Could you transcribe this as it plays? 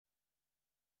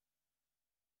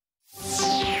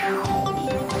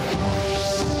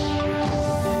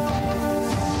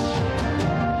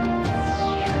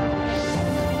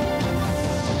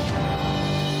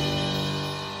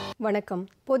வணக்கம்.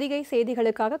 பொதிகை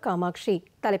செய்திகளுக்காக காமாட்சி.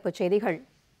 தலைப்புச் செய்திகள்.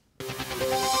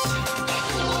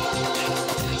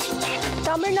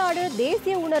 தமிழ்நாடு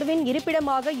தேசிய உணர்வின்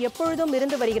இருப்பிடமாக எப்பொழுதும்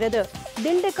இருந்து வருகிறது.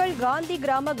 திண்டுக்கல் காந்தி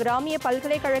கிராம கிராமிய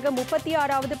பல்கலைக்கழக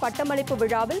 36வது பட்டமளிப்பு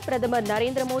விழாவில் பிரதமர்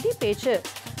நரேந்திர மோடி பேச்சு.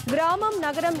 கிராமம்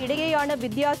நகரம் இடையேயான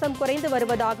வித்தியாசம் குறைந்து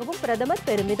வருவதாகவும் பிரதமர்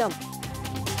பெருமிதம்.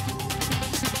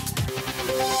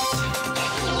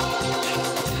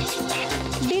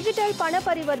 டிஜிட்டல் பண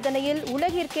பரிவர்த்தனையில்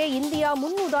உலகிற்கே இந்தியா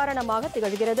முன் உதாரணமாக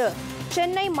திகழ்கிறது.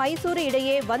 சென்னை மைசூரு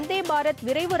இடையே வந்தே பாரத்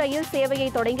விரைவு ரயில் சேவையை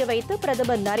தொடங்கி வைத்து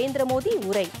பிரதமர் நரேந்திர மோடி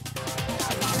உரை.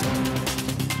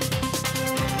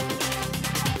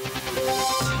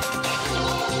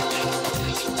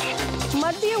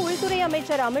 மத்திய உள்துறை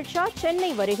அமைச்சர் அமித்ஷா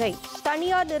சென்னை வருகை.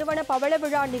 தனியார் நிறுவன பவள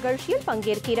விழா நிகழ்ச்சியில்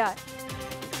பங்கேற்கிறார்.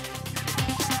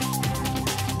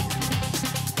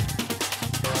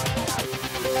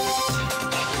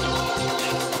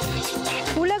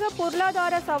 உலக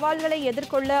பொருளாதார சவால்களை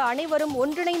எதிர்கொள்ள அனைவரும்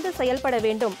ஒன்றிணைந்து செயல்பட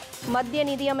வேண்டும். மத்திய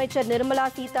நிதியமைச்சர் நிர்மலா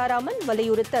சீதாராமன்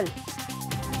வலியுறுத்தல்.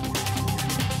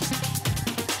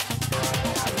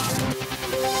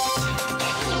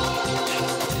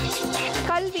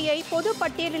 கல்வியை பொது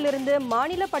பட்டியலிலிருந்து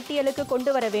மாநில பட்டியலுக்கு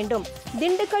கொண்டு வர வேண்டும்.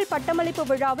 திண்டுக்கல் பட்டமளிப்பு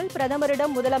விழாவில்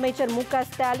பிரதமரிடம் முதலமைச்சர் மு.க.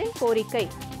 ஸ்டாலின் கோரிக்கை.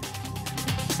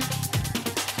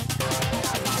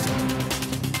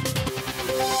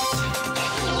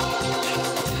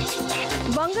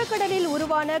 வங்கக்கடலில்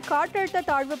உருவான காற்றழுத்த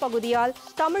தாழ்வு பகுதியால்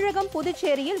தமிழகம்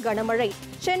புதுச்சேரியில் கனமழை.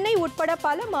 சென்னை உட்பட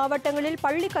பல மாவட்டங்களில்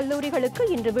பள்ளி கல்லூரிகளுக்கு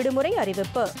இன்று விடுமுறை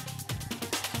அறிவிப்பு.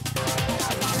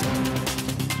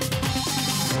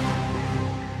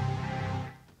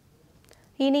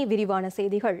 இனி விரிவான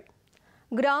செய்திகள்.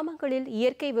 கிராமங்களில்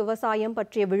இயற்கை விவசாயம்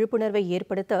பற்றிய விழிப்புணர்வை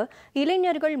ஏற்படுத்த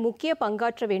இளைஞர்கள் முக்கிய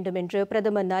பங்காற்ற வேண்டும் என்று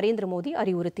பிரதமர் நரேந்திர மோடி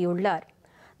அறிவுறுத்தியுள்ளார்.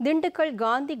 திண்டுக்கல்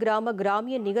காந்தி கிராம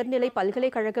கிராமிய நிகர்நிலை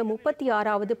பல்கலைக்கழக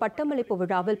 36வது பட்டமளிப்பு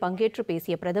விழாவில் பங்கேற்று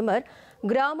பேசிய பிரதமர்,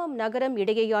 கிராமம் நகரம்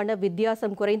இடையேயான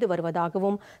வித்தியாசம் குறைந்து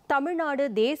வருவதாகவும் தமிழ்நாடு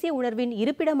தேசிய உணர்வின்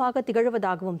இருப்பிடமாக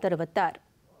திகழ்வதாகவும் தெரிவித்தார்.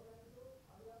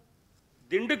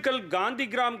 திண்டுக்கல் காந்தி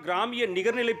கிராமிய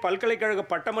நிகர்நிலை பல்கலைக்கழக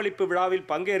பட்டமளிப்பு விழாவில்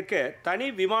பங்கேற்க தனி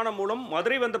விமானம் மூலம்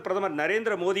மதுரை வந்த பிரதமர்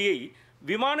நரேந்திர மோடியை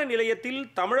விமான நிலையத்தில்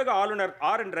தமிழக ஆளுநர்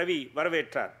ஆர்.என். ரவி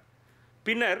வரவேற்றார்.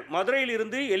 பின்னர் மதுரையில்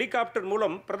இருந்து ஹெலிகாப்டர்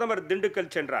மூலம் பிரதமர்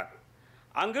திண்டுக்கல் சென்றார்.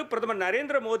 அங்கு பிரதமர்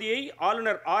நரேந்திர மோடியை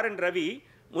ஆளுநர் ஆர்.என். ரவி,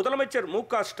 முதலமைச்சர்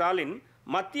மு.க. ஸ்டாலின்,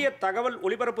 மத்திய தகவல்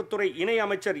ஒலிபரப்புத்துறை இணை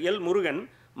அமைச்சர் எல். முருகன்,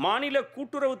 மாநில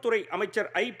கூட்டுறவுத்துறை அமைச்சர்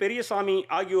ஐ. பெரியசாமி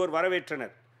ஆகியோர்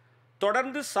வரவேற்றனர்.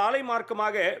 தொடர்ந்து சாலை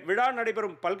மார்க்கமாக விழா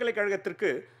நடைபெறும்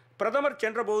பல்கலைக்கழகத்திற்கு பிரதமர்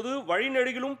சென்றபோது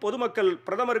வழிநெடுகிலும் பொதுமக்கள்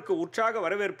பிரதமருக்கு உற்சாக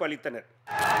வரவேற்பு அளித்தனர்.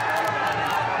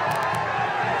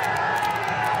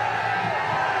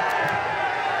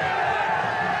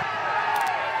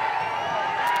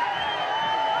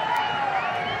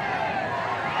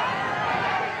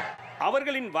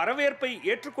 அவர்களின் வரவேற்பை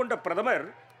ஏற்றுக்கொண்ட பிரதமர்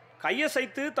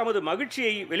கையசைத்து தமது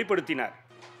மகிழ்ச்சியை வெளிப்படுத்தினார்.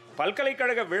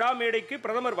 பல்கலைக்கழக விழா மேடைக்கு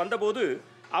பிரதமர் வந்தபோது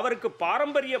அவருக்கு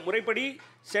பாரம்பரிய முறைப்படி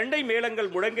செண்டை மேளங்கள்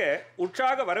முழங்க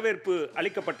உற்சாக வரவேற்பு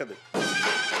அளிக்கப்பட்டது.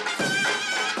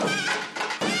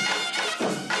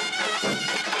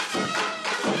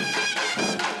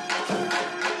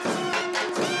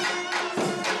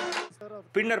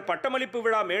 பின்னர் பட்டமளிப்பு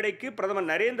விழா மேடைக்கு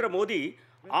பிரதமர் நரேந்திர மோடி,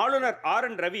 ஆளுநர்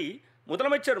ஆர்.என். ரவி,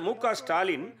 முதலமைச்சர் மு.க.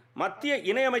 ஸ்டாலின், மத்திய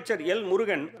இணையமைச்சர் எல்.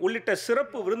 முருகன் உள்ளிட்ட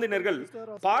சிறப்பு விருந்தினர்கள்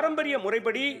பாரம்பரிய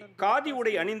முறைப்படி காதி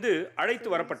உடை அணிந்து அழைத்து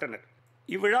வரப்பட்டனர்.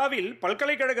 இவ்விழாவில்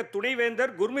பல்கலைக்கழக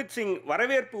துணைவேந்தர் குர்மித் சிங்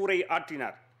வரவேற்பு உரை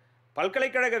ஆற்றினார்.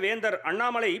 பல்கலைக்கழக வேந்தர்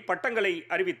அண்ணாமலை பட்டங்களை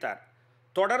அறிவித்தார்.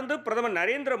 தொடர்ந்து பிரதமர்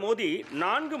நரேந்திர மோடி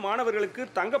 4 மாணவர்களுக்கு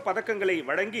தங்கப் பதக்கங்களை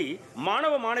வழங்கி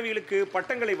மாணவ மாணவிகளுக்கு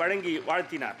பட்டங்களை வழங்கி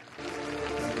வாழ்த்தினார்.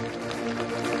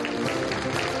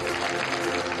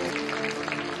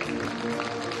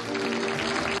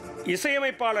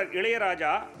 இசையமைப்பாளர்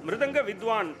இளையராஜா, மிருதங்க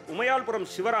வித்வான் உமையால்புரம்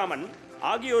சிவராமன்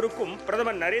ஆகியோருக்கும்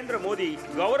பிரதமர் நரேந்திர மோடி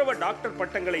கௌரவ டாக்டர்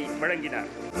பட்டங்களை வழங்கினார்.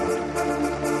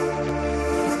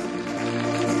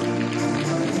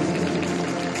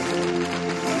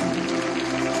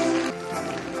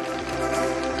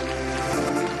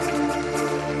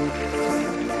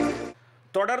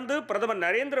 தொடர்ந்து பிரதமர்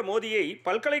நரேந்திர மோடியை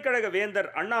பல்கலைக்கழக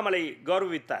வேந்தர் அண்ணாமலை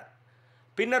கௌரவித்தார்.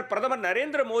 பின்னர் பிரதமர்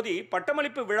நரேந்திர மோடி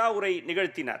பட்டமளிப்பு விழா உரை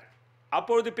நிகழ்த்தினார்.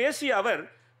 அப்பொழுது பேசிய அவர்,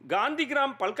 காந்தி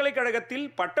கிராம் பல்கலைக்கழகத்தில்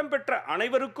பட்டம் பெற்ற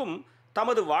அனைவருக்கும்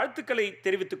தமது வாழ்த்துக்களை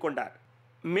தெரிவித்துக் கொண்டார்.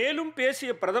 மேலும்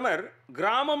பேசிய பிரதமர்,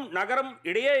 கிராமம் நகரம்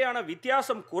இடையேயான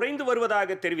வித்தியாசம் குறைந்து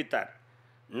வருவதாக தெரிவித்தார்.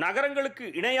 நகரங்களுக்கு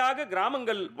இணையாக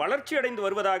கிராமங்கள் வளர்ச்சியடைந்து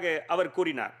வருவதாக அவர்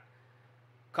கூறினார்.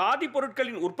 காதி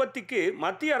பொருட்களின் உற்பத்திக்கு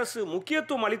மத்திய அரசு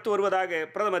முக்கியத்துவம் அளித்து வருவதாக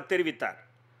பிரதமர் தெரிவித்தார்.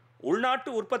 உள்நாட்டு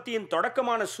உற்பத்தியின்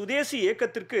தொடக்கமான சுதேசி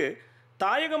இயக்கத்திற்கு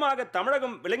தாயகமாக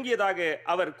தமிழகம் விளங்கியதாக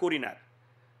அவர் கூறினார்.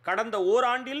 கடந்த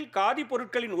ஓராண்டில் காதி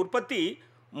பொருட்களின் உற்பத்தி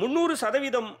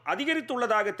 300%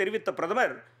 அதிகரித்துள்ளதாக தெரிவித்த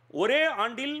பிரதமர், ஒரே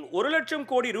ஆண்டில் 1,00,000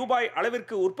 கோடி ரூபாய்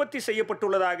அளவிற்கு உற்பத்தி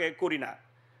செய்யப்பட்டுள்ளதாக கூறினார்.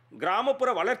 கிராமப்புற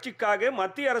வளர்ச்சிக்காக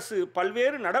மத்திய அரசு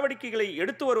பல்வேறு நடவடிக்கைகளை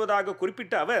எடுத்து வருவதாக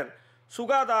குறிப்பிட்ட அவர்,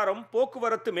 சுகாதாரம்,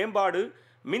 போக்குவரத்து மேம்பாடு,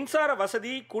 மின்சார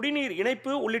வசதி, குடிநீர்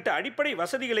இணைப்பு உள்ளிட்ட அடிப்படை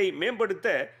வசதிகளை மேம்படுத்த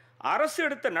அரசு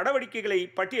எடுத்த நடவடிக்கைகளை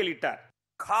பட்டியலிட்டார்.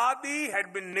 Khadi had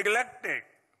been neglected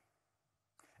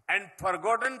and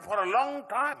forgotten for a long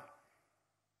time.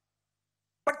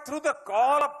 But through the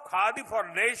call of Khadi for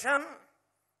Nation,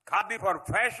 Khadi for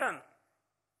Fashion,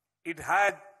 it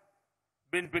had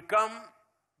become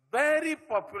very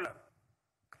popular.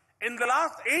 In the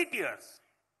last 8 years,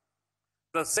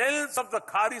 the sales of the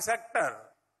Khadi sector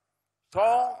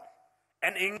saw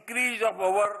an increase of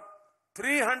over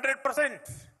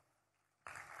 300%.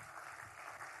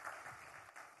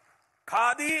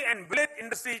 Khadi and Village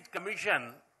Industries Commission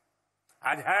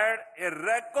had had a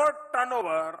record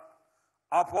turnover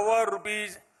of over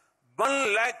rupees 1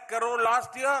 lakh crore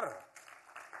last year.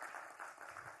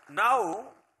 Now,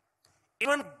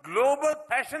 even global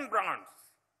fashion brands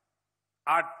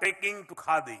are taking to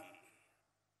Khadi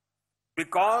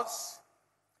because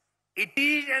it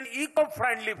is an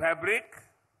eco-friendly fabric,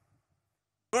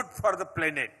 good for the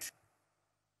planet.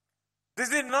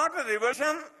 This is not a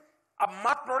revolution of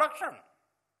mass production.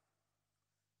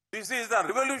 This is the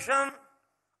revolution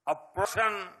of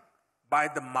production by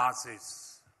the masses.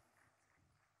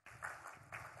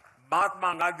 Mahatma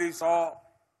Gandhi saw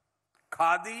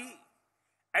Khadi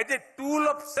as a tool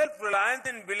of self-reliance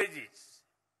in villages.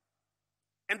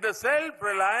 In the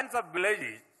self-reliance of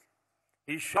villages,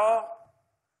 he saw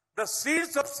the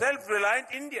seeds of self-reliant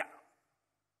India.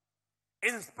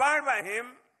 Inspired by him,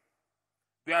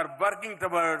 we are working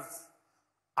towards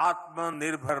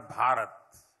Atmanirbhar Bharat.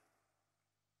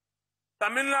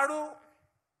 Tamil Nadu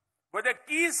was a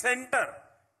key center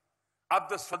of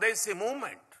the Swadeshi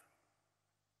movement.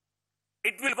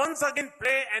 It will once again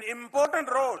play an important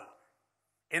role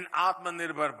in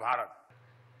Atmanirbhar Bharat.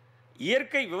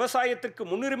 இயற்கை விவசாயத்திற்கு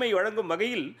முன்னுரிமை வழங்கும்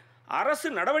வகையில் அரசு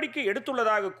நடவடிக்கை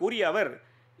எடுத்துள்ளதாக கூறிய அவர்,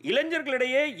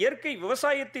 இளைஞர்களிடையே இயற்கை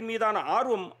விவசாயத்தின் மீதான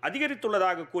ஆர்வம்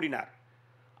அதிகரித்துள்ளதாக கூறினார்.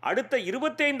 அடுத்த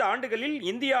 25 ஆண்டுகளில்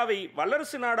இந்தியாவை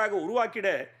வல்லரசு நாடாக உருவாக்கிட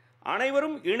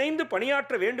அனைவரும் இணைந்து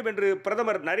பணியாற்ற வேண்டும் என்று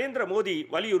பிரதமர் நரேந்திர மோடி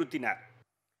வலியுறுத்தினார்.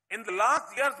 In the last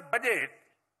year's budget,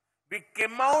 we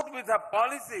came out with a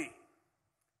policy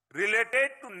related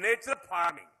to natural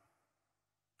farming.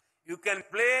 You can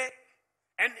play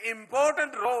an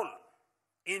important role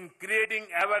in creating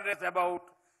awareness about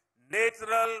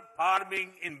natural farming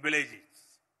in villages.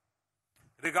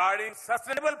 Regarding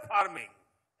sustainable farming,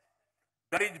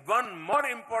 there is one more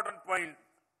important point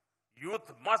youth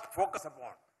must focus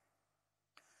upon.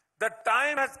 The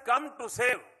time has come to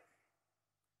save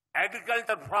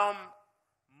agriculture from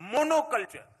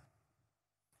monoculture.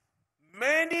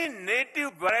 Many native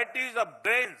varieties of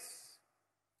grains,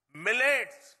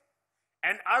 millets,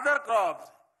 and other crops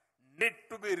need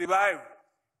to be revived.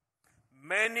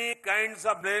 Many kinds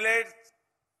of millets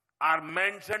are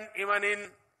mentioned even in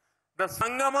the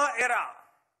Sangama era.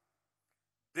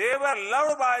 They were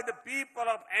loved by the people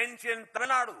of ancient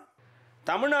Tamil Nadu.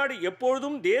 Tamil Nadu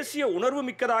எப்பொழுதும் தேசிய உணர்வு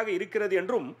மிக்கதாக இருக்கிறது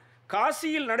என்றும்,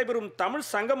 காசியில் நடைபெறும் தமிழ்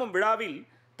சங்கமம் விழாவில்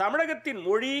தமிழகத்தின்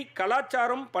மொழி,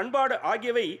 கலாச்சாரம், பண்பாடு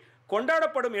ஆகியவை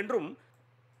கொண்டாடப்படும் என்றும்,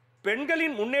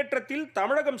 பெண்களின் முன்னேற்றத்தில்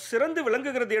தமிழகம் சிறந்து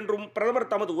விளங்குகிறது என்றும் பிரதமர்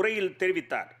தமது உரையில்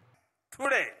தெரிவித்தார்.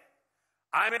 Today,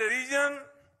 I am in a region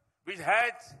which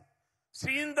has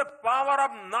seen the power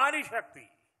of Nari Shakti.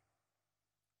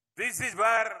 This is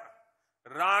where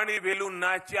Rani Velu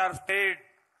Nachiyar stayed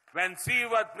when she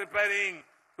was preparing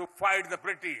to fight the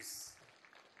British.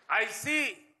 I see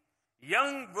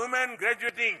young women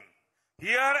graduating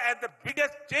here as the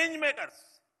biggest change makers.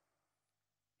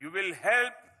 You will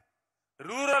help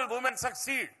rural women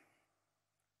succeed.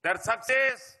 Their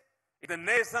success is the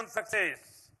nation's success.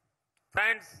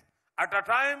 Friends, at a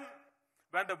time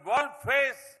when the world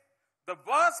faced the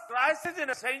worst crisis in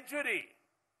a century,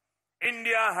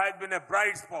 India has been a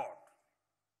bright spot.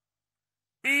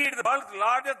 Be it the world's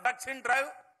largest vaccine drive,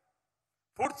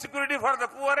 food security for the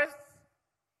poorest,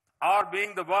 or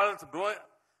being the world's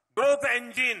growth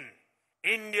engine,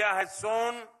 India has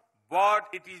shown what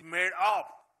it is made of.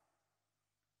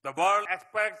 The world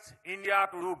expects India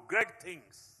to do great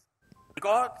things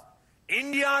because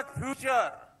India's future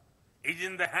is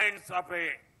in the hands of a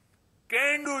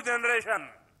can-do generation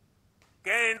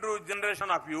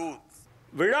of youth.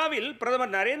 விழாவில்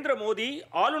பிரதமர் நரேந்திர மோடி,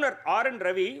 ஆளுநர் R. N..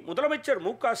 Ravi, முதலமைச்சர்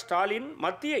மு.க. ஸ்டாலின்,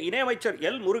 மத்திய இணையமைச்சர்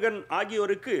L. Murugan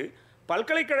ஆகியோருக்கு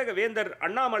பல்கலைக்கழக வேந்தர்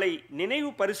அண்ணாமலை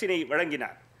நினைவு பரிசினை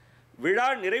வழங்கினார். விழா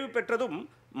நிறைவு பெற்றதும்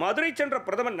மதுரை சென்ற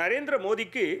பிரதமர் நரேந்திர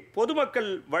மோடிக்கு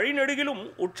பொதுமக்கள் வழிநெடுகிலும்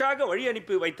உற்சாக வழி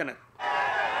அனுப்பி வைத்தனர்.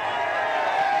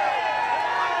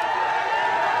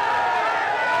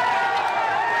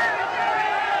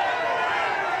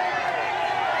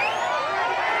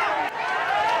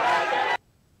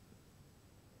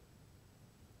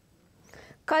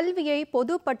 கல்வியை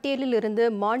பொது பட்டியலில் இருந்து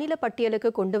மாநில பட்டியலுக்கு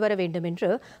கொண்டுவர வேண்டும் என்று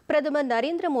பிரதமர்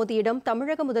நரேந்திர மோடியிடம்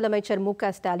தமிழக முதலமைச்சர் மு.க.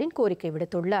 ஸ்டாலின் கோரிக்கை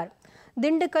விடுத்துள்ளார்.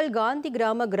 திண்டுக்கல் காந்தி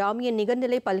கிராம கிராமிய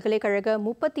நிகர்நிலை பல்கலைக்கழக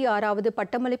 36வது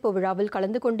பட்டமளிப்பு விழாவில்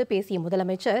கலந்து கொண்டு பேசிய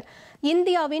முதலமைச்சர்,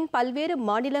 இந்தியாவின் பல்வேறு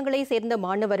மாநிலங்களைச் சேர்ந்த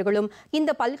மாணவர்களும்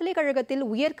இந்த பல்கலைக்கழகத்தில்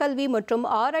உயர்கல்வி மற்றும்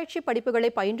ஆராய்ச்சி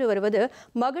படிப்புகளை பயின்று வருவது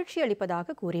மகிழ்ச்சி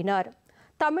அளிப்பதாக கூறினார்.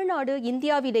 தமிழ்நாடு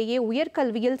இந்தியாவிலேயே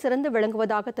உயர்கல்வியில் சிறந்து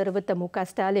விளங்குவதாக தெரிவித்த மு.க.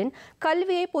 ஸ்டாலின்,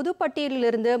 கல்வியை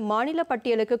பொதுப்பட்டியலிலிருந்து மாநில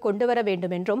பட்டியலுக்கு கொண்டுவர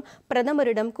வேண்டும் என்றும்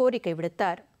பிரதமரிடம் கோரிக்கை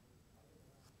விடுத்தார்.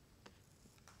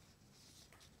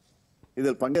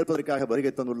 இதில் பங்கேற்பதற்காக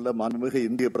வருகை தந்துள்ள மாண்புமிகு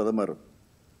இந்திய பிரதமர்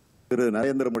திரு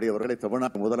நரேந்திர மோடி அவர்களை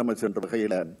தமிழ்நாட்டு முதலமைச்சர் என்ற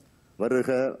வகையில் வருக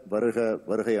வருக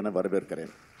வருக என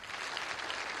வரவேற்கிறேன்.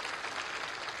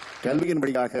 கல்வியின்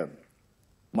வழியாக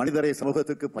மனிதரை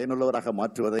சமூகத்துக்கு பயனுள்ளவராக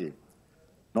மாற்றுவதை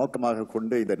நோக்கமாக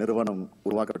கொண்டு இந்த நிறுவனம்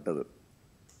உருவாக்கப்பட்டது.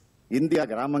 இந்தியா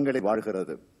கிராமங்களில்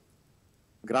வாழ்கிறது.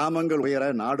 கிராமங்கள் உயர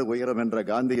நாடு உயரும் என்ற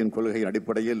காந்தியின் கொள்கையின்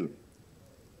அடிப்படையில்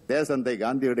தேசந்தை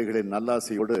காந்தியடிகளின்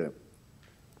நல்லாசியோடு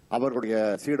அவர்களுடைய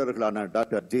சீடர்களான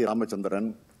டாக்டர் ஜி ராமச்சந்திரன்,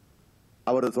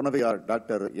 அவரது துணைவியார்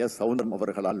டாக்டர் எஸ் சவுந்தரம்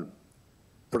அவர்களால்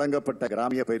தொடங்கப்பட்ட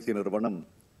கிராமிய பயிற்சி நிறுவனம்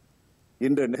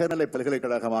இன்று நிகர்நிலை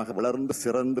பல்கலைக்கழகமாக வளர்ந்து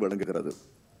சிறந்து விளங்குகிறது.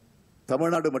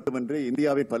 தமிழ்நாடு மட்டுமின்றி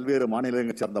இந்தியாவின் பல்வேறு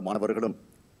மாநிலங்களைச் சார்ந்த மாணவர்களும்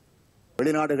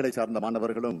வெளிநாடுகளை சார்ந்த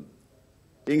மாணவர்களும்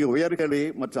இங்கு உயர்கல்வி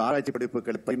மற்றும் ஆராய்ச்சி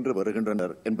படிப்புகளை பயின்று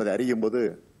வருகின்றனர் என்பதை அறியும் போது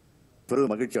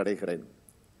பெரும் மகிழ்ச்சி அடைகிறேன்.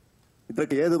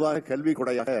 இதற்கு ஏதுவாக கல்வி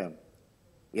கொடையாக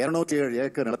 207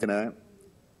 ஏக்கர் நிலத்தின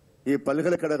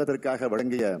இப்பல்கலைக்கழகத்திற்காக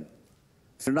வழங்கிய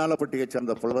சின்னாலப்பட்டியைச்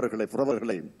சேர்ந்த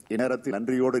புலவர்களை இந்நேரத்தில்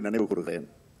நன்றியோடு நினைவு கூறுகிறேன்.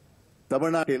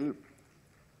 தமிழ்நாட்டில்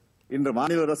இன்று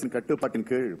மாநில அரசின் கட்டுப்பாட்டின்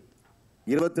கீழ்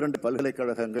 22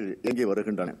 பல்கலைக்கழகங்கள் இயங்கி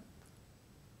வருகின்றன.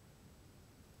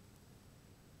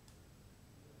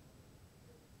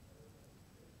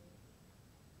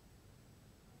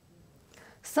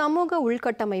 சமூக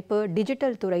உள்கட்டமைப்பு,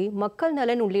 டிஜிட்டல் துறை, மக்கள்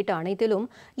நலன் உள்ளிட்ட அனைத்திலும்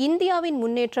இந்தியாவின்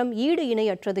முன்னேற்றம் ஈடு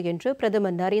இணையற்றது என்று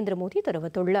பிரதமர் நரேந்திர மோடி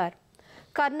தெரிவித்துள்ளார்.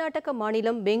 கர்நாடக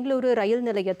மாநிலம் பெங்களூரு ரயில்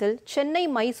நிலையத்தில் சென்னை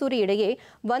மைசூரு இடையே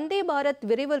வந்தே பாரத்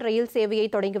விரைவு ரயில் சேவையை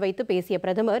தொடங்கி வைத்து பேசிய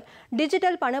பிரதமர்,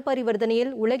 டிஜிட்டல் பண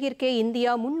பரிவர்த்தனையில் உலகிற்கே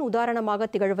இந்தியா முன் உதாரணமாக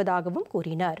திகழ்வதாகவும்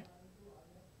கூறினார்.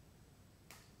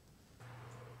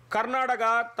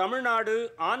 கர்நாடகா, தமிழ்நாடு,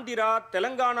 ஆந்திரா,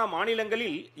 தெலங்கானா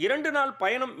மாநிலங்களில் 2 நாள்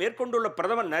பயணம் மேற்கொண்டுள்ள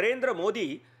பிரதமர் நரேந்திர மோடி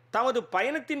தமது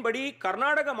பயணத்தின்படி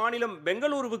கர்நாடக மாநிலம்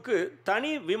பெங்களூருவுக்கு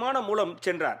தனி விமானம் மூலம்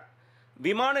சென்றார்.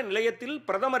 விமான நிலையத்தில்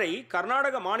பிரதமரை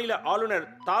கர்நாடக மாநில ஆளுநர்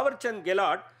தாவர்சந்த்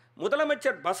கெலாட்,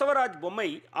 முதலமைச்சர் பசவராஜ் பொம்மை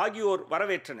ஆகியோர்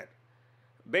வரவேற்றனர்.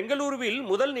 பெங்களூருவில்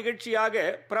முதல் நிகழ்ச்சியாக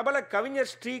பிரபல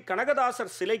கவிஞர் ஸ்ரீ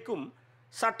கனகதாசர் சிலைக்கும்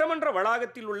சட்டமன்ற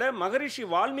வளாகத்தில் உள்ள மகரிஷி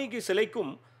வால்மீகி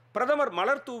சிலைக்கும் பிரதமர்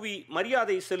மலர் தூவி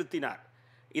மரியாதை செலுத்தினார்.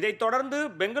 இதைத் தொடர்ந்து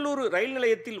பெங்களூரு ரயில்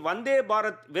நிலையத்தில் வந்தே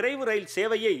பாரத் விரைவு ரயில்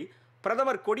சேவையை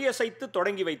பிரதமர் கொடியசைத்து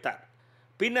தொடங்கி வைத்தார்.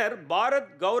 பின்னர்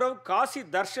பாரத் கௌரவ் காசி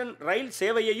தர்ஷன் ரயில்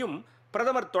சேவையையும்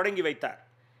பிரதமர் தொடங்கி வைத்தார்.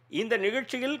 இந்த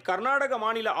நிகழ்ச்சியில் கர்நாடக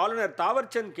மாநில ஆளுநர்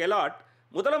தாவர்சந்த் கெலாட்,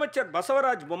 முதலமைச்சர்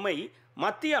பசவராஜ் பொம்மை,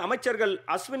 மத்திய அமைச்சர்கள்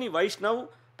அஸ்வினி வைஷ்ணவ்,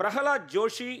 பிரகலாத்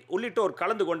ஜோஷி உள்ளிட்டோர்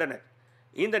கலந்து கொண்டனர்.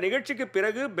 இந்த நிகழ்ச்சிக்கு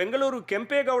பிறகு பெங்களூரு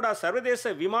கெம்பேகவுடா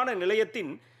சர்வதேச விமான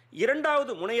நிலையத்தின்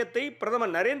 2வது முனையத்தை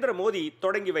பிரதமர் நரேந்திர மோடி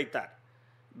தொடங்கி வைத்தார்.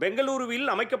 பெங்களூருவில்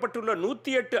அமைக்கப்பட்டுள்ள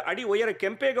 108 அடி உயர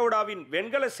கெம்பேகவுடாவின்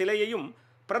வெண்கல சிலையையும்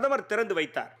பிரதமர் திறந்து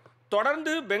வைத்தார்.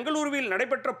 தொடர்ந்து பெங்களூருவில்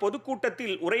நடைபெற்ற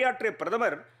பொதுக்கூட்டத்தில் உரையாற்றிய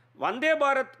பிரதமர், வந்தே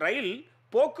பாரத் ரயில்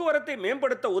போக்குவரத்தை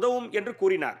மேம்படுத்த உதவும் என்று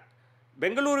கூறினார்.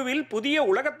 பெங்களூருவில் புதிய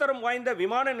உலகத்தரம் வாய்ந்த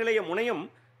விமான நிலைய முனையம்,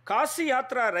 காசி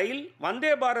யாத்ரா ரயில்,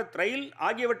 வந்தே பாரத் ரயில்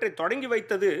ஆகியவற்றை தொடங்கி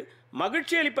வைத்தது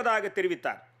மகிழ்ச்சி அளிப்பதாக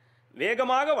தெரிவித்தார்.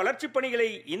 வேகமாக வளர்ச்சிப் பணிகளை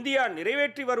இந்தியா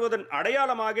நிறைவேற்றி வருவதன்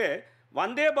அடையாளமாக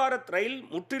வந்தே பாரத் ரயில்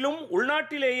முற்றிலும்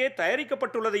உள்நாட்டிலேயே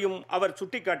தயாரிக்கப்பட்டுள்ளதையும் அவர்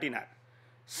சுட்டிக்காட்டினார்.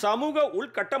 சமூக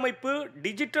உள்கட்டமைப்பு,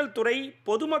 டிஜிட்டல் துறை,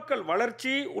 பொதுமக்கள்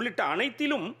வளர்ச்சி உள்ளிட்ட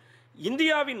அனைத்திலும்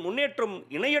இந்தியாவின் முன்னேற்றம்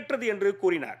இணையற்றது என்று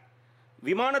கூறினார்.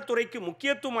 விமானத்துறைக்கு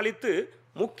முக்கியத்துவம் அளித்து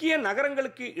முக்கிய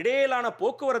நகரங்களுக்கு இடையிலான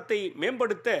போக்குவரத்தை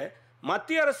மேம்படுத்த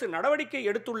மத்திய அரசு நடவடிக்கை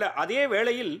எடுத்துள்ள அதே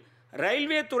வேளையில்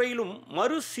ரயில்வே துறையிலும்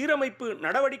மறுசீரமைப்பு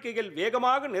நடவடிக்கைகள்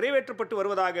வேகமாக நிறைவேற்றப்பட்டு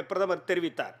வருவதாக பிரதமர்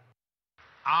தெரிவித்தார்.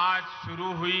 आज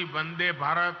शुरू हुई वंदे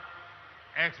भारत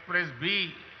एक्सप्रेस भी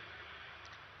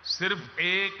सिर्फ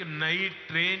एक नई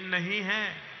ट्रेन नहीं है,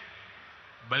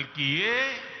 बल्कि ये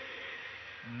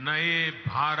नए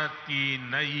भारत की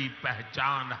नई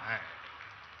पहचान है।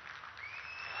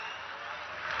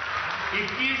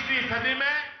 21वीं सदी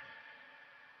में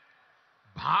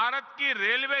भारत की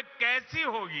रेलवे कैसी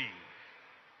होगी,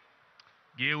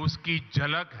 ये उसकी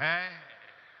झलक है।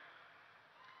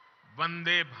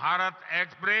 वंदे भारत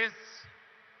एक्सप्रेस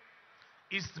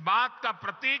इस बात का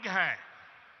प्रतीक है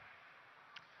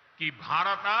कि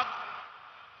भारत अब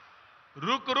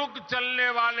रुक रुक चलने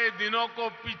वाले दिनों को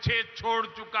पीछे छोड़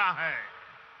चुका है।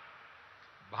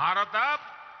 भारत अब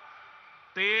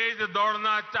तेज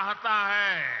दौड़ना चाहता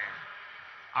है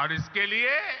और इसके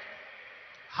लिए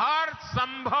हर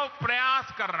संभव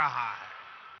प्रयास कर रहा है।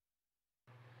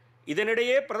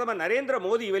 இதனிடையே பிரதமர் நரேந்திர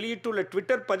மோடி வெளியிட்டுள்ள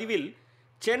ட்விட்டர் பதிவில்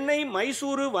சென்னை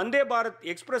மைசூரு வந்தே பாரத்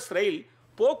எக்ஸ்பிரஸ் ரயில்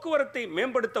போக்குவரத்தை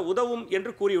மேம்படுத்த உதவும்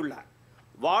என்று கூறியுள்ளார்.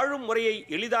 வாழும் முறையை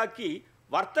எளிதாக்கி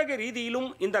வர்த்தக ரீதியிலும்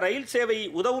இந்த ரயில் சேவை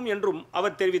உதவும் என்றும்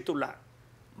அவர் தெரிவித்துள்ளார்.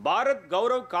 பாரத்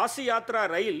கௌரவ் காசி யாத்ரா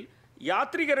ரயில்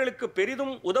யாத்ரீகர்களுக்கு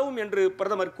பெரிதும் உதவும் என்று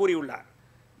பிரதமர் கூறியுள்ளார்.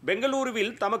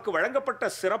 பெங்களூருவில் தமக்கு வழங்கப்பட்ட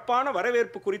சிறப்பான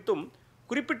வரவேற்பு குறித்தும்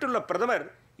குறிப்பிட்டுள்ள பிரதமர்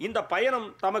இந்த பயணம்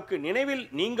தமக்கு நினைவில்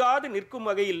நீங்காது நிற்கும்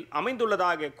வகையில்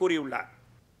அமைந்துள்ளதாக கூறியுள்ளார்.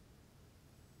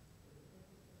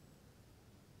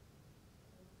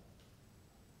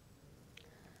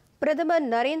 பிரதமர்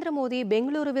நரேந்திர மோடி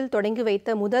பெங்களூருவில் தொடங்கி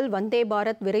வைத்த முதல் வந்தே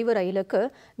பாரத் விரைவு ரயிலுக்கு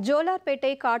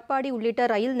ஜோலார்பேட்டை, காட்பாடி உள்ளிட்ட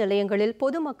ரயில் நிலையங்களில்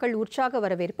பொதுமக்கள் உற்சாக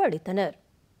வரவேற்பு அளித்தனர்.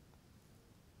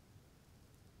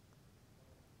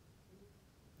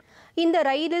 இந்த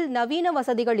ரயிலில் நவீன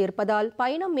வசதிகள் இருப்பதால்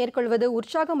பயணம் மேற்கொள்வது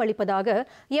உற்சாகம் அளிப்பதாக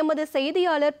எமது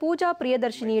செய்தியாளர் பூஜா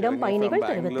பிரியதர்ஷினியிடம் பயணிகள்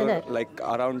தெரிவித்தனர். Like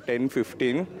around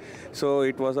 10:15, so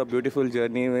it was a beautiful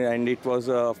journey and it was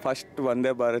first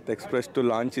Vande Bharat Express to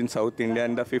launch in South India,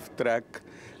 and the fifth track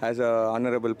as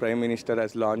Honorable Prime Minister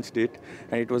has launched it,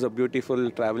 and it was a beautiful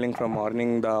traveling from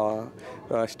morning.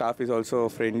 The staff is also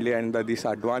friendly, and these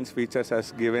advanced features has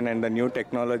given, and the new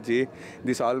technology,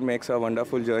 this all makes a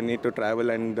wonderful journey to travel.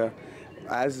 And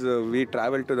as we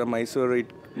travel to the Mysore, it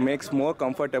makes more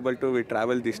comfortable to we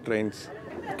travel these trains.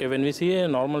 Okay, when we see a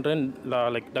normal train,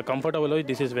 like the comfortable way,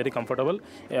 this is very comfortable.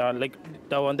 Like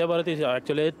the Vande Bharat is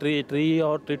actually a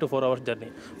 3 to 4 hours journey.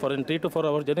 For in 3 to 4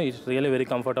 hours journey, it's really very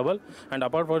comfortable. And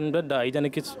apart from that, the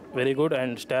hygienic is very good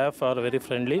and staff are very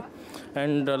friendly.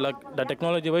 And like the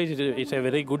technology wise, it's a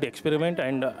very good experiment,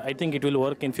 and I think it will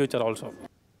work in future also.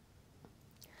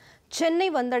 Chennai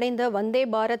வந்தடைந்த வந்தே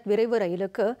பாரத் விரைவு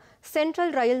ரயிலுக்கு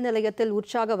central ரயில் நிலையத்தில்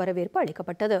உற்சாக வரவேற்பு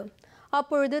அளிக்கப்பட்டது.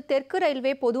 அப்பொழுது தெற்கு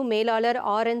railway பொது மேலாளர்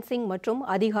RN சிங் மற்றும்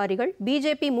அதிகாரிகள்,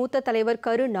 பிஜேபி மூத்த தலைவர்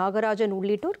கரு நாகராஜன்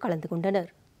உள்ளிட்டோர் கலந்து கொண்டனர்.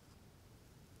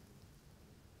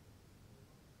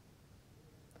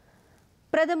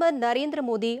 பிரதமர் நரேந்திர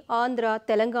மோடி ஆந்திரா,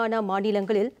 தெலங்கானா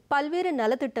மாநிலங்களில் பல்வேறு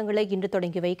நலத்திட்டங்களை இன்று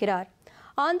தொடங்கி வைக்கிறார்.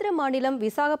 ஆந்திர மாநிலம்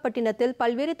விசாகப்பட்டினத்தில்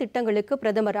பல்வேறு திட்டங்களுக்கு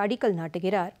பிரதமர் அடிக்கல்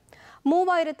நாட்டுகிறார்.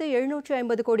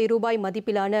 3750 கோடி ரூபாய்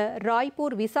மதிப்பிலான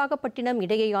ராய்ப்பூர் விசாகப்பட்டினம்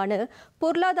இடையேயான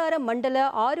பொருளாதார மண்டல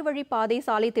 6 வழி பாதை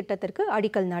சாலை திட்டத்திற்கு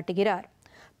அடிக்கல் நாட்டுகிறார்.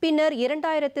 பின்னர்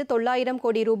 2900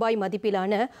 கோடி ரூபாய்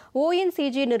மதிப்பிலான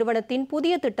ONGC நிறுவனத்தின்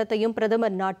புதிய திட்டத்தையும்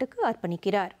பிரதமர் நாட்டுக்கு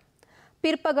அர்ப்பணிக்கிறார்.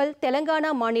 பிற்பகல் தெலங்கானா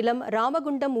மாநிலம்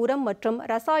ராமகுண்டம் உரம் மற்றும்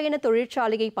ரசாயன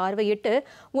தொழிற்சாலையை பார்வையிட்டு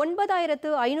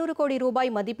 9500 கோடி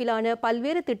ரூபாய் மதிப்பிலான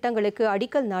பல்வேறு திட்டங்களுக்கு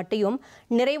அடிக்கல் நாட்டியும்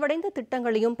நிறைவடைந்த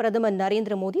திட்டங்களையும் பிரதமர்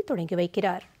நரேந்திர மோடி தொடங்கி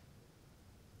வைக்கிறார்.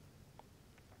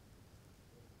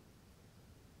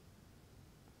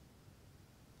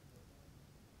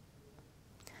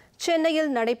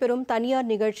 சென்னையில் நடைபெறும் தனியார்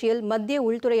நிகழ்ச்சியில் மத்திய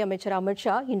உள்துறை அமைச்சர் அமித்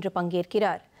ஷா இன்று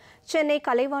பங்கேற்கிறார். சென்னை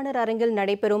கலைவாணர் அரங்கில்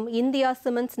நடைபெறும் இந்தியா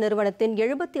சிமெண்ட்ஸ் நிறுவனத்தின்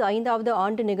 75வது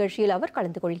ஆண்டு நிகழ்ச்சியில் அவர்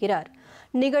கலந்து கொள்கிறார்.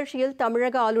 நிகழ்ச்சியில்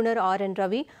தமிழக ஆளுநர் RN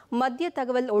ரவி, மத்திய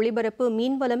தகவல் ஒலிபரப்பு,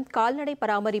 மீன்வளம், கால்நடை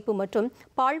பராமரிப்பு மற்றும்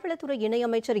பால்வளத்துறை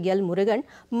இணையமைச்சர் L முருகன்,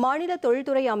 மாநில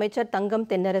தொழில்துறை அமைச்சர் தங்கம்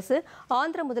தென்னரசு,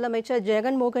 ஆந்திர முதலமைச்சர்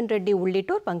ஜெகன்மோகன் ரெட்டி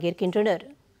உள்ளிட்டோர் பங்கேற்கின்றனர்.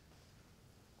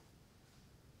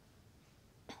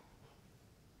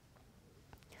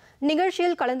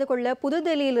 நிகழ்ச்சியில் கலந்து கொள்ள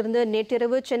புதுதில்லியிலிருந்து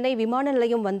நேற்றிரவு சென்னை விமான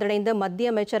நிலையம் வந்தடைந்த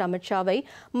மத்திய அமைச்சர் அமித் ஷாவை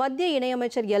மத்திய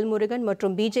இணையமைச்சர் L முருகன்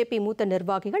மற்றும் பிஜேபி மூத்த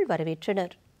நிர்வாகிகள்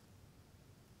வரவேற்றனர்.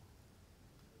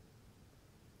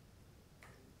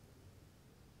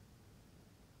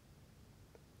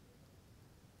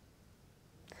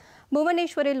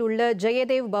 புவனேஸ்வரில் உள்ள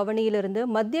ஜெயதேவ் பவனியிலிருந்து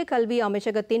மத்திய கல்வி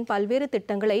அமைச்சகத்தின் பல்வேறு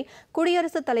திட்டங்களை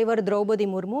குடியரசுத் தலைவர் திரௌபதி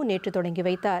முர்மு நேற்று தொடங்கி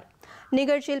வைத்தார்.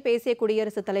 நிகழ்ச்சியில் பேசிய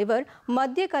குடியரசுத் தலைவர்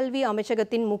மத்திய கல்வி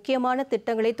அமைச்சகத்தின் முக்கியமான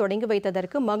திட்டங்களை தொடங்கி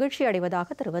வைத்ததற்கு மகிழ்ச்சி அடைவதாக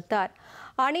தெரிவித்தார்.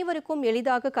 அனைவருக்கும்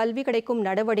எளிதாக கல்வி கிடைக்கும்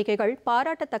நடவடிக்கைகள்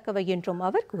பாராட்டத்தக்கவை என்றும்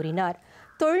அவர் கூறினார்.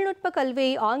 தொழில்நுட்ப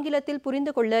கல்வியை ஆங்கிலத்தில்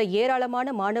புரிந்து கொள்ள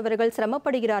ஏராளமான மாணவர்கள்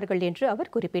சிரமப்படுகிறார்கள் என்று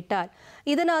அவர் குறிப்பிட்டார்.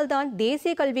 இதனால்தான்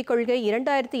தேசிய கல்விக் கொள்கை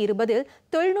 2020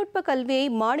 தொழில்நுட்ப கல்வியை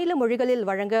மாநில மொழிகளில்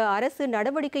வழங்க அரசு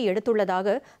நடவடிக்கை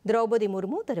எடுத்துள்ளதாக திரௌபதி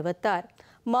முர்மு தெரிவித்தார்.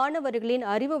 மாணவர்களின்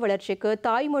அறிவு வளர்ச்சிக்கு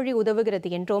தாய்மொழி உதவுகிறது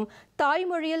என்றும்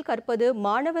தாய்மொழியில் கற்பது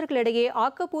மாணவர்களிடையே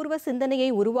ஆக்கப்பூர்வ சிந்தனையை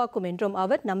உருவாக்கும் என்றும்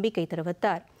அவர் நம்பிக்கை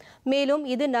தெரிவித்தார். மேலும்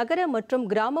இது நகர மற்றும்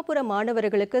கிராமப்புற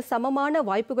மாணவர்களுக்கு சமமான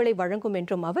வாய்ப்புகளை வழங்கும்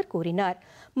என்றும் அவர் கூறினார்.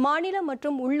 மாநில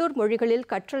மற்றும் உள்ளூர் மொழிகளில்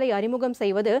கற்றலை அறிமுகம்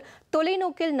செய்வது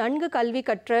தொலைநோக்கில் நன்கு கல்வி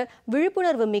கற்ற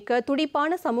விழிப்புணர்வு மிக்க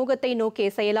துடிப்பான சமூகத்தை நோக்கிய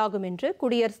செயலாகும் என்று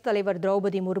குடியரசுத் தலைவர்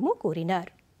திரௌபதி முர்மு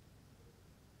கூறினார்.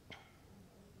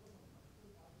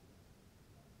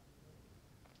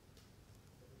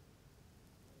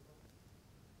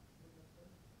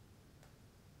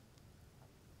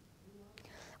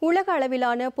 உலக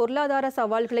அளவிலான பொருளாதார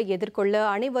சவால்களை எதிர்கொள்ள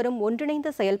அனைவரும்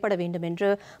ஒன்றிணைந்து செயல்பட வேண்டும் என்று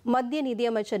மத்திய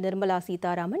நிதியமைச்சர் நிர்மலா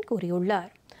சீதாராமன் கூறியுள்ளார்.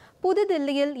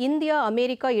 புதுதில்லியில் இந்தியா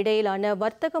அமெரிக்கா இடையிலான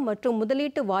வர்த்தக மற்றும்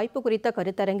முதலீட்டு வாய்ப்பு குறித்த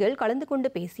கருத்தரங்கில் கலந்து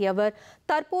கொண்டு பேசிய அவர்,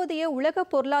 தற்போதைய உலக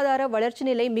பொருளாதார வளர்ச்சி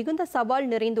நிலை மிகுந்த சவால்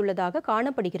நிறைந்துள்ளதாக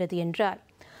காணப்படுகிறது என்றார்.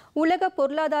 உலக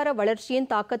பொருளாதார வளர்ச்சியின்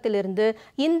தாக்கத்திலிருந்து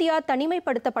இந்தியா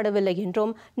தனிமைப்படுத்தப்படவில்லை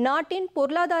என்றும் நாட்டின்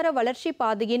பொருளாதார வளர்ச்சி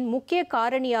பாதையின் முக்கிய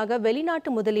காரணியாக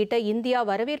வெளிநாட்டு முதலீட்டை இந்தியா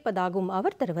வரவேற்பதாகவும்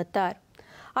அவர் தெரிவித்தார்.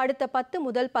 அடுத்த 10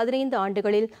 முதல் 15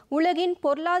 ஆண்டுகளில் உலகின்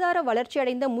பொருளாதார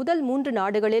வளர்ச்சியடைந்த முதல் 3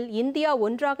 நாடுகளில் இந்தியா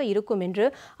ஒன்றாக இருக்கும் என்று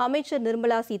அமைச்சர்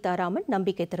நிர்மலா சீதாராமன்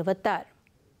நம்பிக்கை தெரிவித்தார்.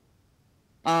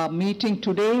 Our meeting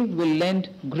today will lend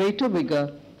greater vigor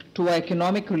to our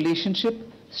economic relationship,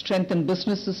 strengthen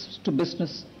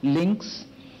business-to-business links,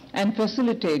 and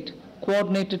facilitate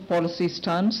coordinated policy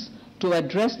stance to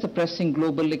address the pressing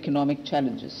global economic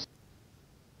challenges.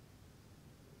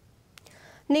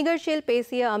 நிகழ்ச்சியில்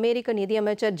பேசிய அமெரிக்க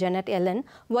நிதியமைச்சர் ஜெனட் எலன்,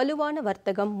 வலுவான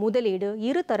வர்த்தகம், முதலீடு,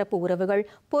 இருதரப்பு உறவுகள்,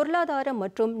 பொருளாதாரம்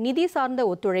மற்றும் நிதி சார்ந்த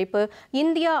ஒத்துழைப்பு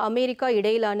இந்தியா அமெரிக்கா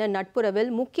இடையிலான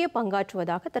நட்புறவில் முக்கிய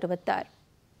பங்காற்றுவதாக தெரிவித்தார்.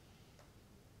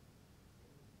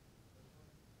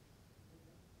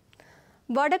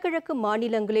 வடகிழக்கு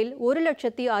மாநிலங்களில்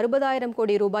 1,60,000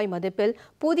 கோடி ரூபாய் மதிப்பில்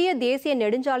புதிய தேசிய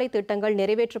நெடுஞ்சாலை திட்டங்கள்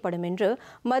நிறைவேற்றப்படும் என்று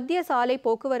மத்திய சாலை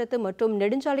போக்குவரத்து மற்றும்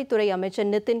நெடுஞ்சாலைத்துறை அமைச்சர்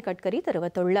நிதின் கட்கரி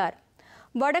தெரிவித்துள்ளார்.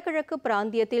 வடகிழக்கு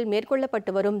பிராந்தியத்தில்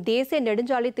மேற்கொள்ளப்பட்டு வரும் தேசிய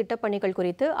நெடுஞ்சாலை திட்டப்பணிகள்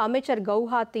குறித்து அமைச்சர்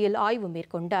கவுஹாத்தியில் ஆய்வு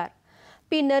மேற்கொண்டார்.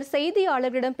 பின்னர்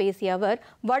செய்தியாளர்களிடம் பேசிய அவர்,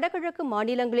 வடகிழக்கு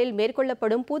மாநிலங்களில்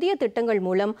மேற்கொள்ளப்படும் புதிய திட்டங்கள்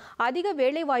மூலம் அதிக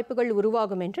வேலைவாய்ப்புகள்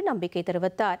உருவாகும் என்று நம்பிக்கை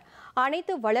தெரிவித்தார்.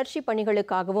 அனைத்து வளர்ச்சி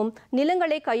பணிகளுக்காகவும்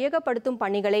நிலங்களை கையகப்படுத்தும்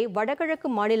பணிகளை வடகிழக்கு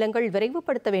மாநிலங்கள்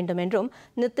விரைவுபடுத்த வேண்டும் என்றும்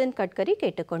நிதின் கட்கரி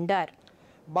கேட்டுக்கொண்டார்.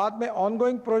 बाद में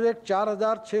ऑनगोइंग प्रोजेक्ट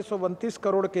 4,632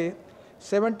 करोड़ के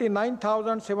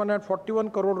 79,741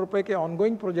 करोड़ रुपए के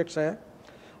ऑनगोइंग प्रोजेक्ट्स हैं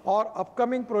और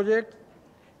अपकमिंग प्रोजेक्ट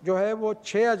जो है वो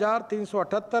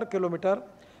 6,378 किलोमीटर,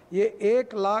 ये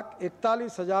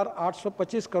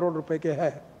 1,41,825 करोड़ रुपए के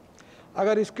है.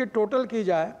 अगर इसकी टोटल की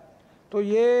जाए तो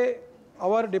ये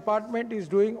our department is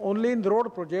doing only in road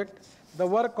project the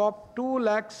work of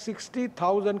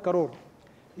 2,60,000 crore,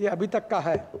 ये अभी तक का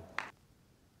है.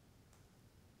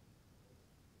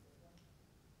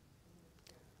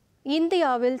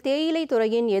 இந்தியாவில் தேயிலை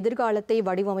துறையின் எதிர்காலத்தை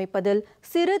வடிவமைப்பதில்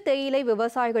சிறு தேயிலை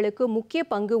விவசாயிகளுக்கு முக்கிய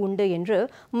பங்கு உண்டு என்று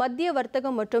மத்திய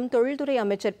வர்த்தகம் மற்றும் தொழில்துறை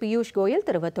அமைச்சர் பியூஷ் கோயல்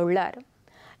தெரிவித்துள்ளார்.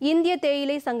 இந்திய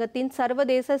தேயிலை சங்கத்தின்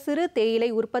சர்வதேச சிறு தேயிலை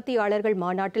உற்பத்தியாளர்கள்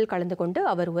மாநாட்டில் கலந்து கொண்டு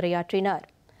அவர் உரையாற்றினார்.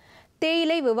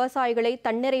 தேயிலை விவசாயிகளை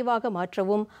தன்னிறைவாக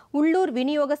மாற்றவும், உள்ளூர்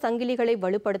விநியோக சங்கிலிகளை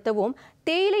வலுப்படுத்தவும்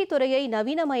தேயிலை துறையை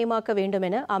நவீனமயமாக்க வேண்டும்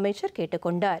என அமைச்சர்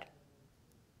கேட்டுக்கொண்டார்.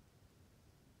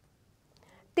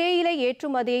 தேயிலை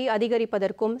ஏற்றுமதியை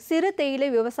அதிகரிப்பதற்கும் சிறு தேயிலை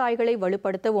விவசாயிகளை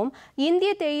வலுப்படுத்தவும்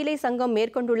இந்திய தேயிலை சங்கம்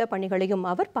மேற்கொண்டுள்ள பணிகளையும்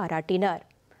அவர் பாராட்டினார்.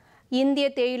 இந்திய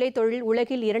தேயிலை தொழில்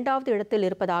உலகில் 2வது இடத்தில்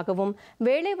இருப்பதாகவும்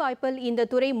வேலைவாய்ப்பில் இந்த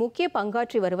துறை முக்கிய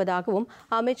பங்காற்றி வருவதாகவும்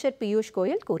அமைச்சர் பியூஷ்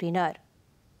கோயல் கூறினார்.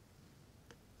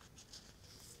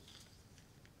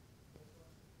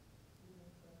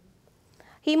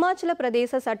 ஹிமாச்சல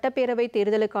பிரதேச சட்டப்பேரவை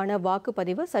தேர்தலுக்கான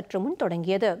வாக்குப்பதிவு சற்று முன்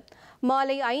தொடங்கியது.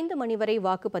 மாலை 5 மணி வரை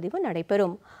வாக்குப்பதிவு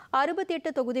நடைபெறும்.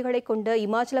 68 தொகுதிகளை கொண்ட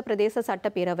இமாச்சல பிரதேச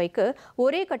சட்டப்பேரவைக்கு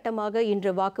ஒரே கட்டமாக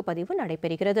இன்று வாக்குப்பதிவு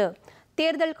நடைபெறுகிறது.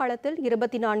 தேர்தல் களத்தில்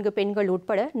 24 பெண்கள்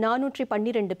உட்பட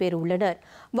 412 பேர் உள்ளனர்.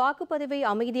 வாக்குப்பதிவை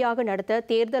அமைதியாக நடத்த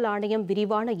தேர்தல் ஆணையம்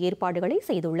விரிவான ஏற்பாடுகளை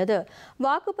செய்துள்ளது.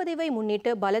 வாக்குப்பதிவை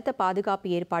முன்னிட்டு பலத்த பாதுகாப்பு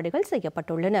ஏற்பாடுகள்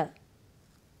செய்யப்பட்டுள்ளன.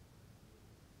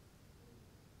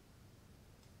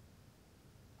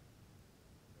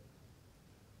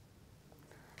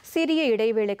 சிறிய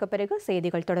இடைவேளைக்கு பிறகு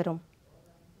செய்திகள் தொடரும்.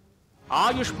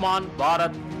 ஆயுஷ்மான்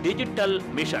பாரத் டிஜிட்டல்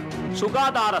மிஷன்,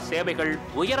 சுகாதார சேவைகள்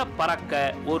உயரப் பறக்க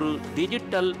ஒரு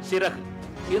டிஜிட்டல் சிறகு.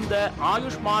 இந்த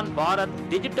ஆயுஷ்மான் பாரத்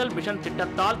டிஜிட்டல் மிஷன்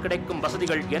திட்டத்தால் கிடைக்கும்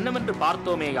வசதிகள் என்னவென்று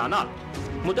பார்த்தோமேயானால்,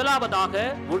 முதலாவதாக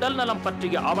உடல் நலம்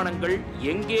பற்றிய ஆவணங்கள்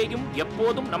எங்கேயும்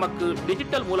எப்போதும் நமக்கு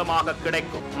டிஜிட்டல் மூலமாக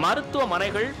கிடைக்கும்.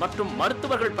 மருத்துவமனைகள் மற்றும்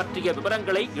மருத்துவர்கள் பற்றிய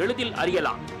விவரங்களை எளிதில்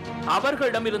அறியலாம்.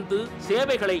 அவர்களிடமிருந்து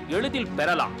சேவைகளை எளிதில்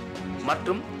பெறலாம்.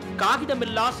 மற்றும்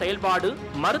காகிதமில்லா செயல்பாடு,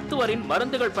 மருத்துவரின்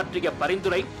மருந்துகள் பற்றிய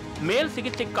பரிந்துரை, மேல்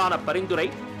சிகிச்சைக்கான பரிந்துரை,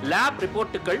 லேப்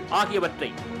ரிப்போர்ட்டுகள் ஆகியவற்றை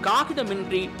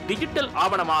காகிதமின்றி டிஜிட்டல்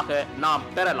ஆவணமாக நாம்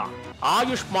பெறலாம்.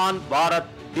 ஆயுஷ்மான்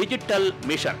பாரத் டிஜிட்டல்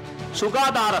மிஷன்,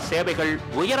 சுகாதார சேவைகள்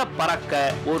உயரப் பறக்க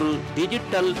ஒரு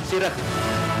டிஜிட்டல் சிறகு.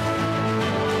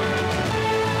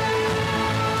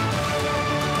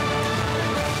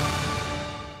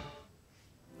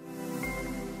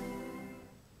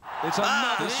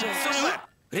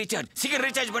 ரீசார்ஜ், சீக்கிரம்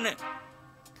ரீசார்ஜ் பண்ணு.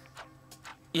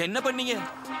 என்ன பண்ணீங்க?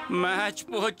 மேட்ச்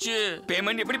போச்சு.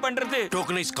 பேமெண்ட் எப்படி பண்றது?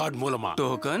 டோக்கனைஸ் கார்டு மூலமா.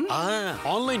 டோக்கன்?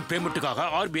 ஆன்லைன் பேமெண்ட்டுக்காக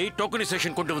RBI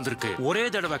டோக்கனைசேஷன் கொண்டு வந்திருக்கு. ஒரே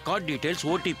தடவை கார்டு டீடைல்ஸ்,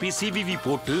 OTP, CVV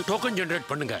போட்டு டோக்கன் ஜெனரேட்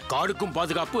பண்ணுங்க. கார்டுக்கும்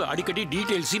பாதுகாப்பு, அடிக்கடி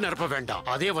டீடைல்ஸ் நிரப்ப வேண்டாம்.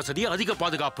 அதே வசதி, அதிக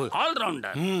பாதுகாப்பு.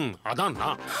 ஆல்ரவுண்டர். அதான்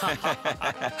நான்.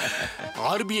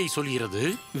 RBI சொல்கிறது,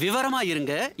 விவரமா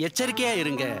இருங்க, எச்சரிக்கையா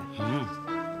இருங்க.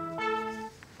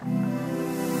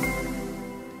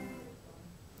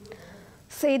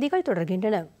 செய்திகள்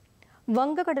தொடர்கின்றன.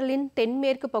 வங்கக்கடலின்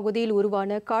தென்மேற்கு பகுதியில்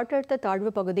உருவான காற்றழுத்த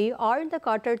தாழ்வு பகுதி ஆழ்ந்த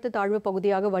காற்றழுத்த தாழ்வு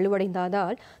பகுதியாக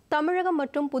வலுவடைந்ததால் தமிழகம்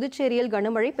மற்றும் புதுச்சேரியில்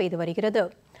கனமழை பெய்து வருகிறது.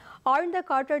 ஆழ்ந்த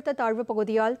காற்றழுத்த தாழ்வு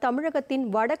பகுதியால் தமிழகத்தின்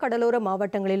வட கடலோர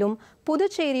மாவட்டங்களிலும்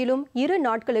புதுச்சேரியிலும் 2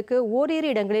 நாட்களுக்கு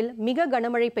ஓரிரு இடங்களில் மிக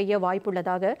கனமழை பெய்ய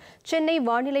வாய்ப்புள்ளதாக சென்னை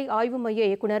வானிலை ஆய்வு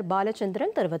மைய இயக்குநர்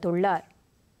பாலச்சந்திரன் தெரிவித்துள்ளார்.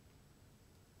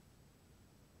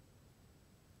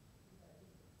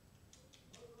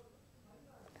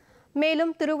 மேலும்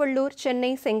திருவள்ளூர், சென்னை,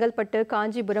 செங்கல்பட்டு,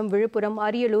 காஞ்சிபுரம், விழுப்புரம்,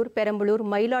 அரியலூர், பெரம்பலூர்,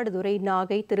 மயிலாடுதுறை,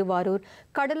 நாகை, திருவாரூர்,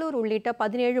 கடலூர் உள்ளிட்ட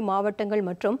 17 மாவட்டங்கள்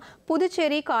மற்றும்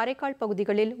புதுச்சேரி, காரைக்கால்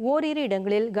பகுதிகளில் ஓரிரு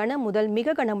இடங்களில் கன முதல்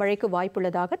மிக கனமழைக்கு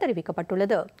வாய்ப்புள்ளதாக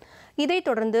தெரிவிக்கப்பட்டுள்ளது. இதைத்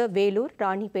தொடர்ந்து வேலூர்,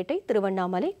 ராணிப்பேட்டை,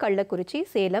 திருவண்ணாமலை, கள்ளக்குறிச்சி,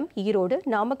 சேலம், ஈரோடு,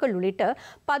 நாமக்கல் உள்ளிட்ட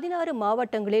 16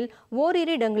 மாவட்டங்களில்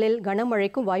ஓரிரு இடங்களில்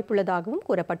கனமழைக்கு வாய்ப்புள்ளதாகவும்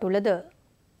கூறப்பட்டுள்ளது.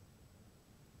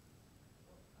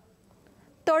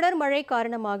 தொடர் மழை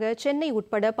காரணமாக சென்னை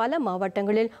உட்பட பல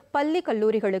மாவட்டங்களில் பள்ளி,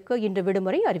 கல்லூரிகளுக்கு இன்று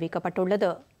விடுமுறை அறிவிக்கப்பட்டுள்ளது.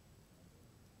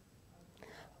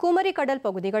 குமரி கடல்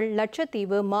பகுதிகள்,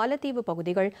 லட்சத்தீவு, மாலத்தீவு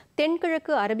பகுதிகள்,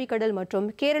 தென்கிழக்கு அரபிக்கடல் மற்றும்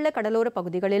கேரள கடலோர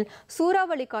பகுதிகளில்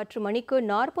சூறாவளி காற்று மணிக்கு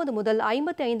 40 முதல்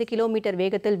 55 கிலோமீட்டர்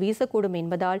வேகத்தில் வீசக்கூடும்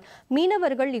என்பதால்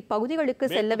மீனவர்கள் இப்பகுதிகளுக்கு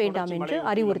செல்ல வேண்டாம் என்று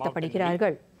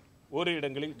அறிவுறுத்தப்படுகிறார்கள். ஒரு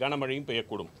இடங்களில் கனமழையும்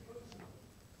பெய்யக்கூடும்.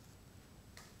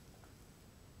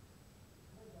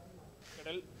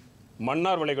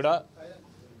 மன்னார் வளைகுடா,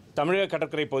 தமிழக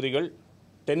கடற்கரை பகுதிகள்,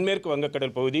 தென்மேற்கு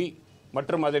வங்கக்கடல் பகுதி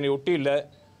மற்றும் அதனை ஒட்டியுள்ள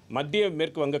மத்திய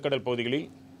மேற்கு வங்கக்கடல் பகுதிகளில்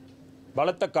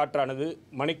பலத்த காற்றானது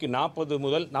மணிக்கு 40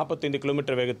 முதல் 45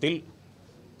 கிலோமீட்டர் வேகத்தில்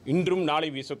இன்றும் நாளை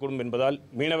வீசக்கூடும் என்பதால்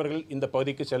மீனவர்கள் இந்த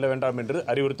பகுதிக்கு செல்ல வேண்டாம் என்று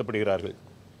அறிவுறுத்தப்படுகிறார்கள்.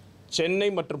 சென்னை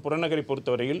மற்றும் புறநகரை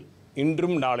பொறுத்தவரையில்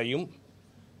இன்றும் நாளையும்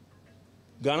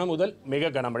கன முதல்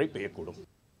மிக கனமழை பெய்யக்கூடும்.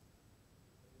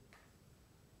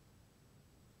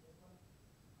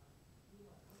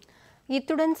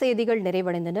 இத்துடன் செய்திகள்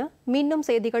நிறைவடைந்தன. மீண்டும்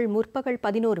செய்திகள் முற்பகல்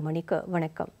 11 மணிக்கு.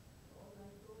 வணக்கம்.